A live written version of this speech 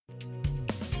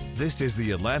This is the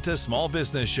Atlanta Small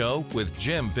Business Show with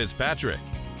Jim Fitzpatrick.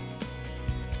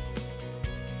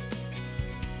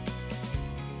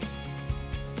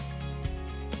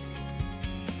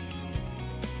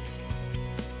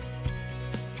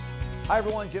 Hi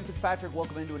everyone, Jim Fitzpatrick.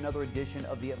 Welcome into another edition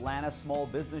of the Atlanta Small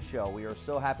Business Show. We are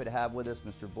so happy to have with us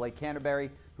Mr. Blake Canterbury,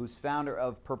 who's founder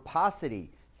of Purposity.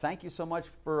 Thank you so much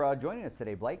for joining us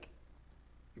today, Blake.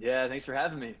 Yeah, thanks for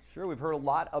having me. Sure, we've heard a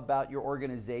lot about your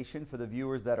organization for the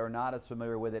viewers that are not as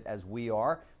familiar with it as we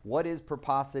are. What is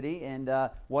Purposity and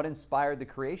what inspired the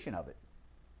creation of it?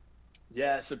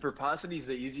 Yeah, so Purposity is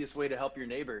the easiest way to help your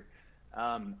neighbor.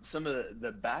 Some of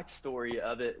the backstory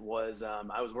of it was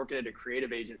I was working at a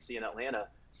creative agency in Atlanta,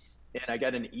 and I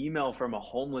got an email from a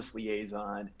homeless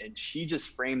liaison, and she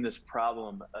just framed this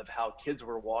problem of how kids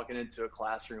were walking into a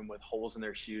classroom with holes in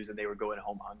their shoes and they were going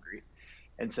home hungry,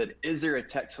 and said, is there a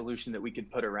tech solution that we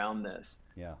could put around this?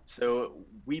 Yeah. So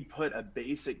we put a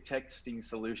basic texting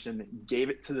solution, gave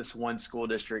it to this one school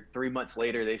district. 3 months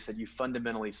later, they said, you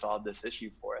fundamentally solved this issue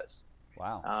for us.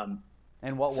 Wow.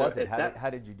 And what was it?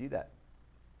 How did you do that?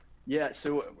 Yeah,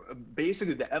 so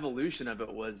basically the evolution of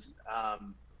it was,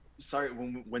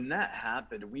 when that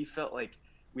happened, we felt like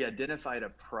we identified a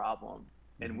problem,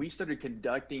 and we started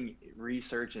conducting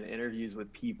research and interviews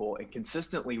with people, and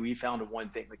consistently we found one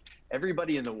thing: like,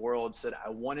 everybody in the world said, I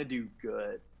want to do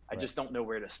good, I just don't know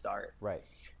where to start. Right.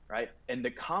 And the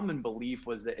common belief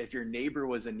was that if your neighbor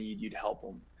was in need, you'd help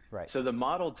them. Right. So the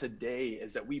model today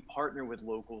is that we partner with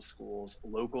local schools,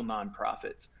 local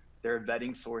nonprofits. They're a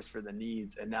vetting source for the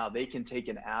needs, and now they can take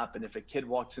an app, and if a kid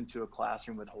walks into a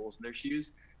classroom with holes in their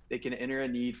shoes, they can enter a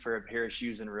need for a pair of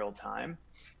shoes in real time.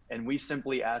 And we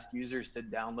simply ask users to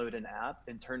download an app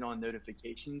and turn on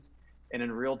notifications, and in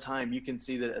real time you can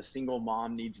see that a single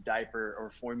mom needs diaper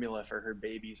or formula for her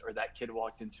babies, or that kid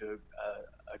walked into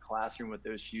a classroom with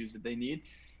those shoes that they need.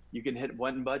 You can hit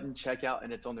one button, check out,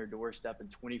 and it's on their doorstep in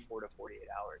 24 to 48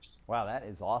 hours. Wow, that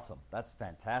is awesome. That's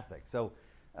fantastic. So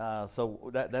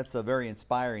that's a very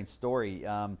inspiring story.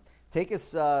 Take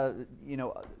us,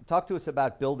 talk to us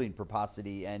about building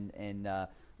Purposity and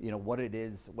what it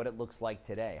is, what it looks like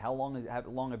today. How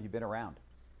long have you been around?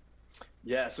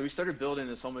 Yeah, so we started building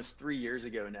this almost 3 years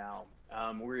ago now.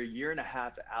 We're a year and a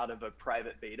half out of a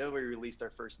private beta. We released our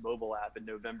first mobile app in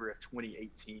November of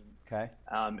 2018. Okay.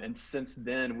 And since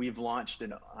then, we've launched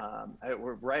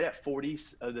we're right at 40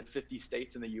 of the 50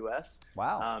 states in the U.S.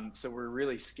 Wow. So we're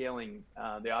really scaling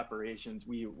the operations.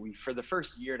 We for the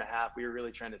first year and a half, we were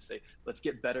really trying to say, let's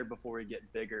get better before we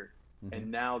get bigger. Mm-hmm.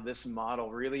 And now this model,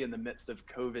 really in the midst of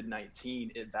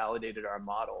COVID-19, it validated our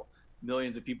model.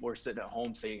 Millions of people are sitting at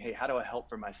home saying, hey, how do I help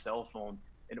from my cell phone?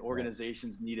 And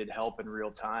organizations needed help in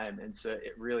real time. And so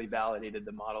it really validated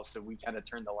the model. So we kind of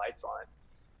turned the lights on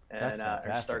and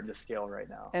are starting to scale right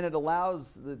now. And it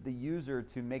allows the user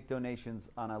to make donations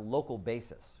on a local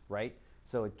basis, right?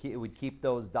 So it would keep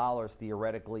those dollars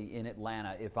theoretically in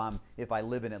Atlanta if I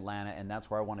live in Atlanta and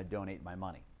that's where I want to donate my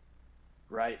money.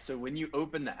 Right. So when you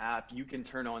open the app, you can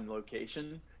turn on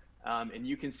location. And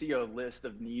you can see a list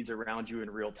of needs around you in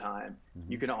real time.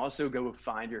 Mm-hmm. You can also go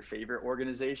find your favorite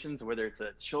organizations, whether it's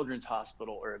a children's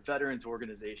hospital or a veterans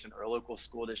organization or a local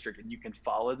school district, and you can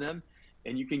follow them,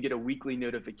 and you can get a weekly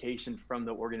notification from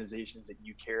the organizations that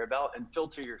you care about and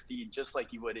filter your feed just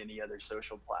like you would any other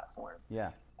social platform. Yeah.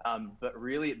 But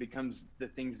really it becomes the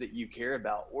things that you care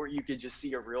about, or you could just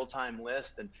see a real-time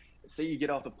list, and say you get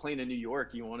off a plane in New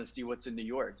York, you want to see what's in New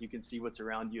York, you can see what's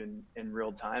around you in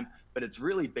real time. But it's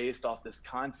really based off this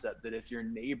concept that if your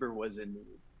neighbor was in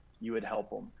need, you would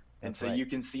help them. And so you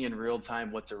can see in real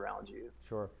time what's around you.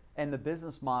 Sure. And the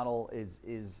business model is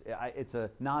it's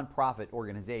a nonprofit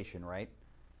organization, right?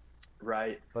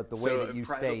 Right. But the way that you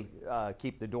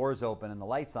keep the doors open and the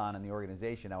lights on in the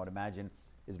organization, I would imagine,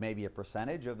 is maybe a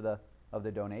percentage of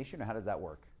the donation, or how does that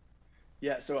work?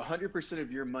 Yeah, so 100%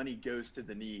 of your money goes to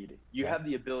the need. You have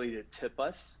the ability to tip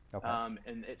us,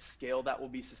 and at scale that will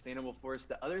be sustainable for us.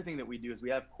 The other thing that we do is we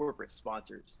have corporate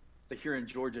sponsors. So here in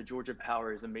Georgia, Georgia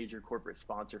Power is a major corporate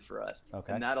sponsor for us,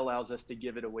 and that allows us to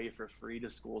give it away for free to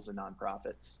schools and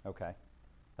nonprofits. Okay,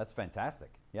 that's fantastic.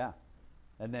 Yeah,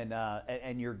 and then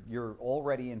and you're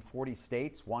already in 40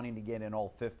 states, wanting to get in all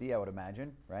 50, I would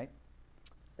imagine, right?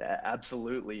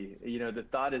 Absolutely. The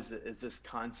thought is this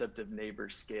concept of neighbor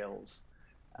scales.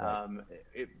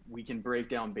 We can break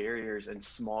down barriers in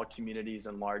small communities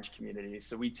and large communities.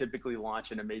 So we typically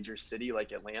launch in a major city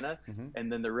like Atlanta,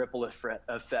 and then the ripple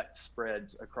effect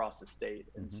spreads across the state.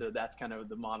 And so that's kind of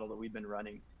the model that we've been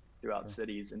running throughout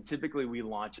cities. And typically we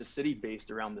launch a city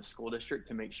based around the school district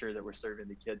to make sure that we're serving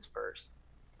the kids first.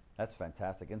 That's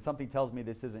fantastic. And something tells me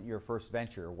this isn't your first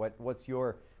venture. What's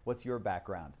your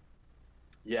background?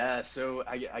 Yeah, so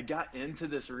I got into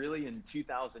this really in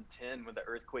 2010 when the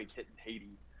earthquake hit in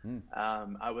Haiti.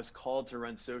 Mm. I was called to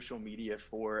run social media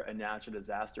for a natural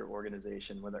disaster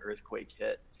organization when the earthquake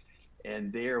hit.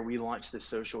 And there we launched this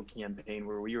social campaign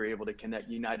where we were able to connect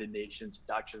United Nations,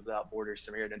 Doctors Without Borders,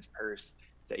 Samaritan's Purse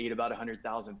to aid about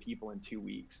 100,000 people in 2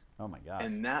 weeks. Oh my gosh.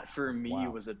 And that for me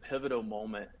Wow. was a pivotal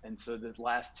moment. And so the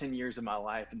last 10 years of my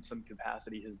life in some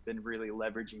capacity has been really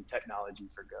leveraging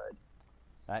technology for good.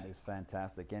 That is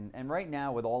fantastic. And right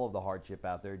now, with all of the hardship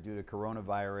out there due to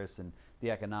coronavirus and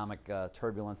the economic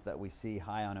turbulence that we see,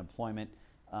 high unemployment,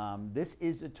 this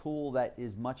is a tool that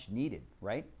is much needed,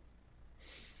 right?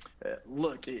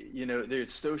 Look,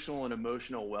 there's social and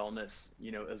emotional wellness,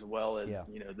 as well as,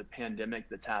 Yeah. the pandemic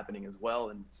that's happening as well.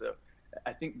 And so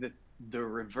I think that the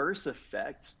reverse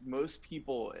effect, most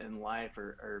people in life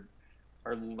are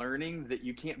learning that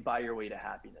you can't buy your way to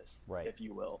happiness, Right. if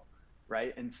you will.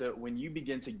 Right. And so when you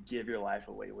begin to give your life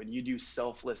away, when you do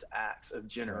selfless acts of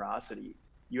generosity,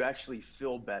 you actually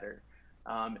feel better.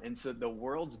 And so the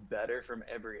world's better from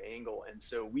every angle. And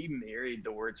so we married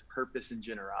the words purpose and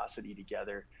generosity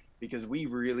together because we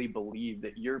really believe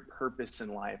that your purpose in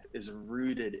life is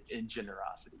rooted in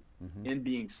generosity, in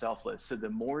being selfless. So the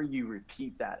more you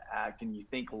repeat that act and you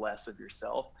think less of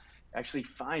yourself, actually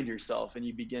find yourself and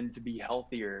you begin to be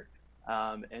healthier.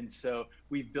 And so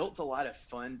we've built a lot of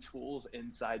fun tools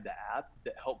inside the app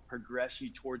that help progress you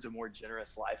towards a more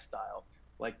generous lifestyle.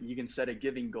 Like you can set a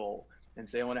giving goal and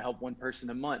say, I want to help one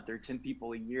person a month or 10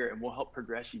 people a year, and we'll help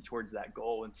progress you towards that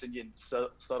goal and send you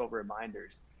subtle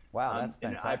reminders. Wow, that's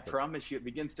And I fantastic. promise you, it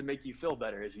begins to make you feel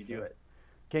better as you do it.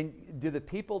 Do the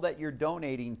people that you're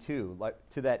donating to, like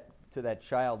to that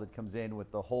child that comes in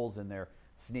with the holes in their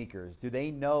sneakers, do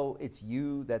they know it's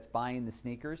you that's buying the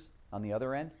sneakers on the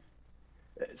other end?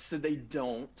 So they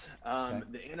don't. Okay.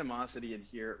 The animosity in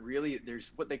here, really,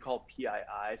 there's what they call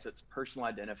PII, so it's personal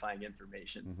identifying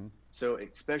information. So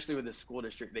especially with the school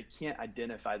district, they can't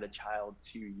identify the child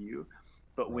to you.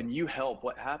 But when you help,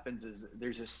 what happens is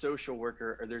there's a social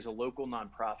worker or there's a local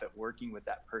nonprofit working with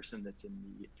that person that's in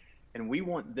need. And we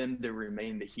want them to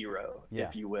remain the hero, Yeah.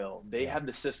 if you will. They have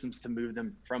the systems to move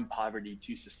them from poverty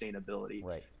to sustainability.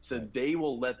 Right. So they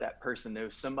will let that person know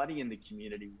somebody in the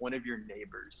community, one of your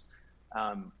neighbors,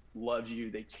 loves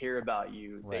you, they care about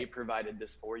you, they provided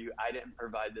this for you, I didn't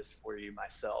provide this for you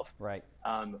myself. Right.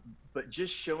 But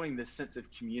just showing this sense of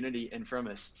community, and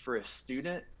for a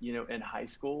student, in high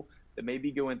school that may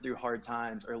be going through hard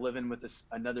times or living with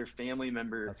another family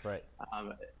member. That's right.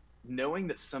 Knowing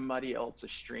that somebody else, a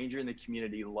stranger in the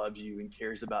community, loves you and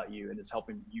cares about you and is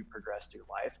helping you progress through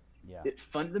life, it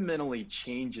fundamentally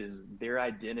changes their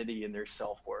identity and their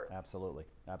self-worth. Absolutely,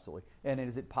 absolutely. And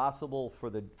is it possible for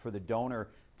the donor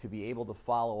to be able to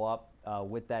follow up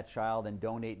with that child and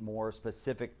donate more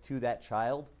specific to that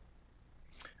child?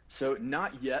 So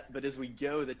not yet, but as we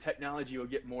go, the technology will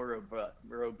get more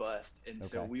robust, and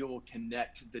so we will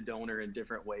connect the donor in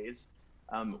different ways.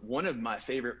 One of my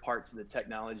favorite parts of the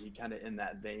technology, kind of in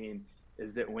that vein,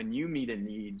 is that when you meet a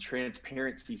need,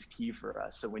 transparency is key for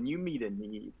us. So when you meet a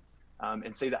need,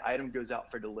 and say the item goes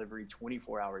out for delivery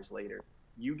 24 hours later,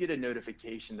 you get a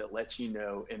notification that lets you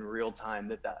know in real time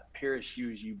that that pair of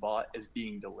shoes you bought is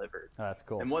being delivered. Oh, that's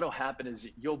cool. And what will happen is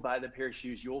you'll buy the pair of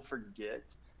shoes, you'll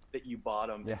forget that you bought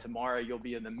them. And tomorrow you'll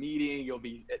be in the meeting, you'll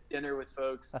be at dinner with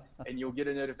folks, and you'll get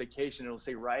a notification. It'll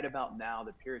say right about now,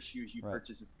 the pair of shoes you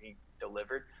purchased is being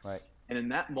delivered. Right. And in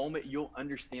that moment, you'll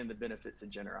understand the benefits of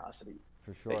generosity.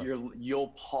 For sure. That you'll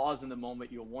pause in the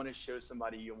moment. You'll want to show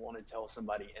somebody. You'll want to tell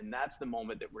somebody, and that's the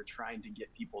moment that we're trying to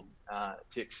get people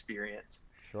to experience.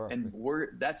 Sure. And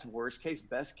that's worst case.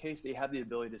 Best case, they have the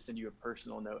ability to send you a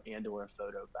personal note and/or a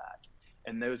photo back,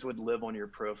 and those would live on your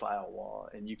profile wall,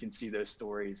 and you can see those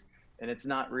stories. And it's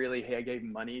not really, hey, I gave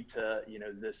money to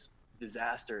this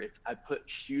disaster. It's I put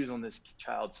shoes on this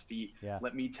child's feet. Yeah.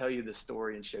 Let me tell you the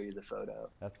story and show you the photo.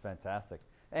 That's fantastic.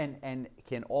 And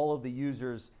can all of the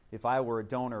users, if I were a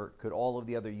donor, could all of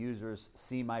the other users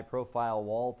see my profile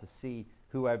wall to see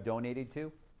who I've donated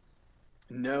to?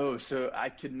 No, so I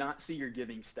could not see your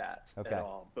giving stats at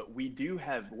all, but we do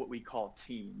have what we call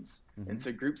teams. And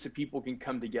so groups of people can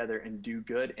come together and do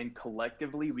good, and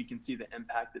collectively we can see the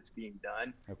impact that's being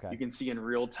done. You can see in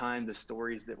real time the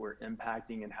stories that we're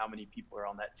impacting and how many people are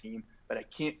on that team, but I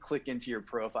can't click into your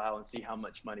profile and see how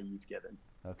much money you've given.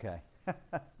 Okay.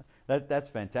 That's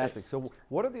fantastic. So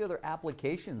what are the other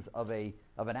applications of an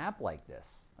app like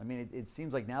this? I mean, it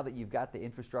seems like now that you've got the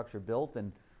infrastructure built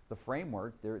and the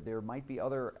framework, there might be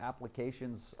other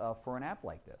applications for an app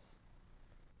like this.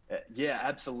 Yeah,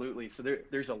 absolutely. So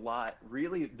there's a lot.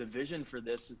 Really, the vision for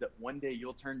this is that one day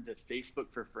you'll turn to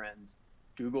Facebook for friends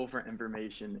Google for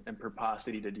information, and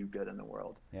Purposity to do good in the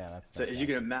world. Yeah, that's so. fantastic. As you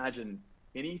can imagine,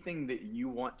 anything that you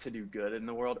want to do good in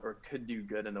the world or could do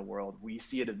good in the world, we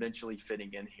see it eventually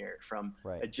fitting in here, from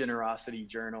Right. a generosity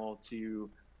journal to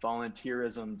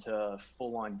volunteerism to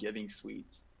full-on giving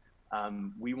suites.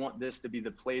 We want this to be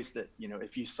the place that,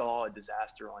 if you saw a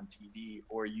disaster on TV,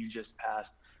 or you just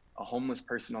passed a homeless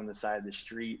person on the side of the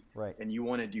street, Right. and you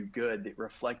want to do good, that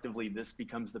reflectively this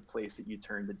becomes the place that you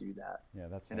turn to do that. Yeah,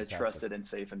 that's in fantastic. a trusted and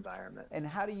safe environment. And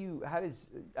how does,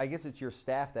 I guess it's your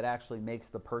staff that actually makes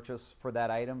the purchase for that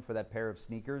item, for that pair of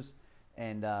sneakers?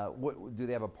 And what do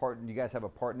they have a partner? Do you guys have a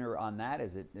partner on that?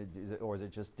 Is it or is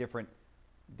it just different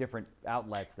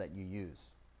outlets that you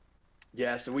use?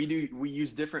 Yeah, so we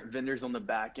use different vendors on the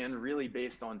back end, really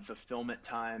based on fulfillment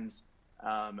times.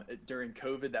 During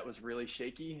COVID, that was really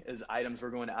shaky as items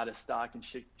were going out of stock and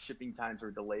shipping times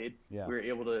were delayed. Yeah. We were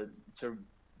able to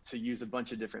use a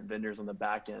bunch of different vendors on the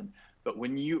back end. But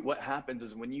what happens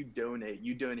is when you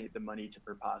donate the money to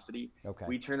Purposity. Okay.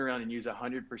 We turn around and use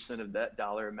 100% of that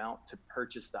dollar amount to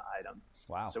purchase the item.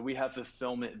 Wow. So we have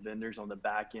fulfillment vendors on the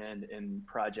back end and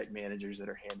project managers that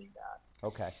are handling that.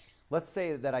 Okay. Let's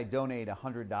say that I donate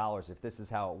 $100, if this is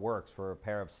how it works, for a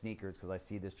pair of sneakers, because I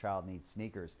see this child needs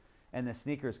sneakers, and the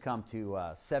sneakers come to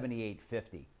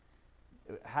 $78.50.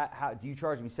 How do you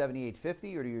charge me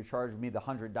 $78.50, or do you charge me the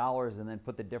 $100 and then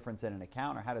put the difference in an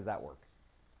account, or how does that work?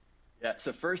 Yeah,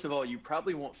 so first of all, you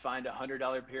probably won't find a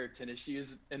 $100 pair of tennis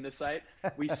shoes in the site.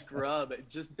 We scrub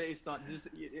just based on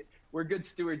we're good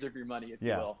stewards of your money, if you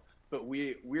will. But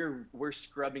we're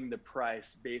scrubbing the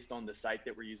price based on the site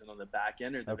that we're using on the back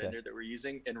end, or the vendor that we're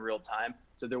using in real time.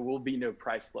 So there will be no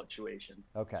price fluctuation.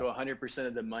 Okay. So 100%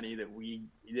 of the money that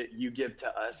you give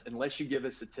to us, unless you give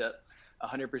us a tip,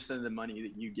 100% of the money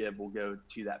that you give will go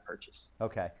to that purchase.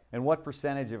 Okay. And what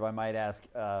percentage, if I might ask,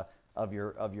 of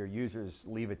your users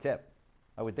leave a tip?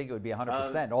 I would think it would be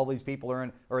 100%. All these people are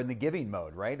in the giving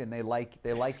mode, right? And they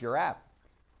like your app.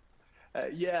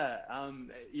 Right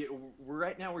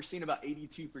now we're seeing about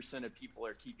 82% of people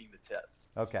are keeping the tip.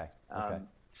 Okay.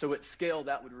 So at scale,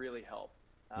 that would really help.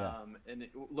 Yeah.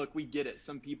 Look, we get it.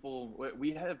 Some people,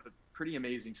 we have pretty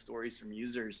amazing stories from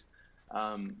users,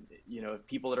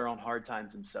 people that are on hard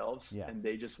times themselves, and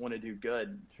they just want to do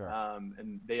good. Sure.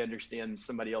 And they understand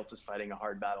somebody else is fighting a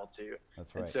hard battle too.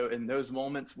 That's right. And so in those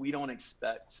moments, we don't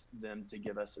expect them to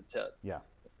give us a tip. Yeah.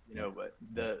 But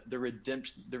the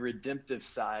redemptive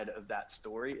side of that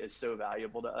story is so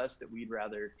valuable to us that we'd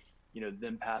rather,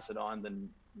 them pass it on than,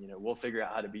 we'll figure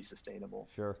out how to be sustainable.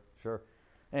 Sure.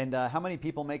 And how many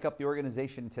people make up the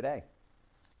organization today?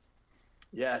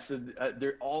 Yeah, so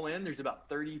they're all in. There's about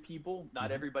 30 people.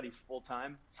 Not everybody's full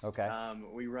time. Okay.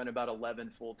 We run about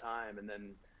 11 full time, and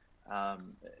then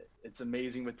it's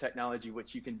amazing with technology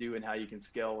what you can do and how you can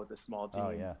scale with a small team.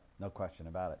 Oh yeah, no question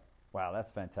about it. Wow,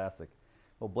 that's fantastic.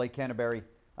 Well, Blake Canterbury,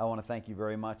 I want to thank you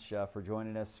very much for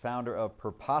joining us. Founder of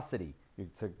Purposity.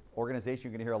 It's an organization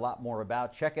you're going to hear a lot more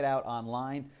about. Check it out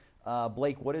online.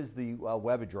 Blake, what is the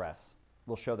web address?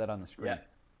 We'll show that on the screen. Yeah.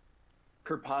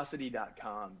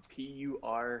 Purposity.com.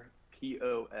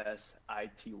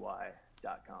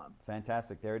 PURPOSITY.com.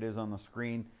 Fantastic. There it is on the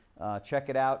screen. Check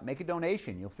it out. Make a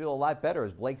donation. You'll feel a lot better,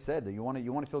 as Blake said. You want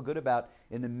to feel good about,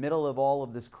 in the middle of all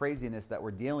of this craziness that we're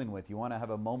dealing with, you want to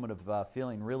have a moment of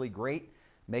feeling really great.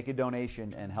 Make a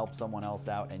donation and help someone else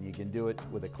out, and you can do it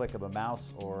with a click of a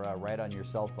mouse or right on your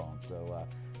cell phone. So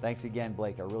thanks again,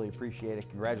 Blake. I really appreciate it.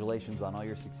 Congratulations on all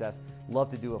your success. Love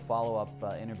to do a follow-up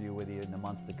interview with you in the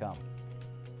months to come.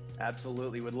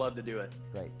 Absolutely. Would love to do it.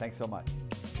 Great. Thanks so much.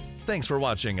 Thanks for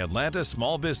watching Atlanta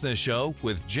Small Business Show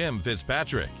with Jim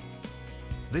Fitzpatrick.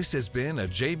 This has been a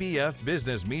JBF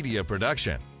Business Media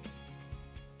production.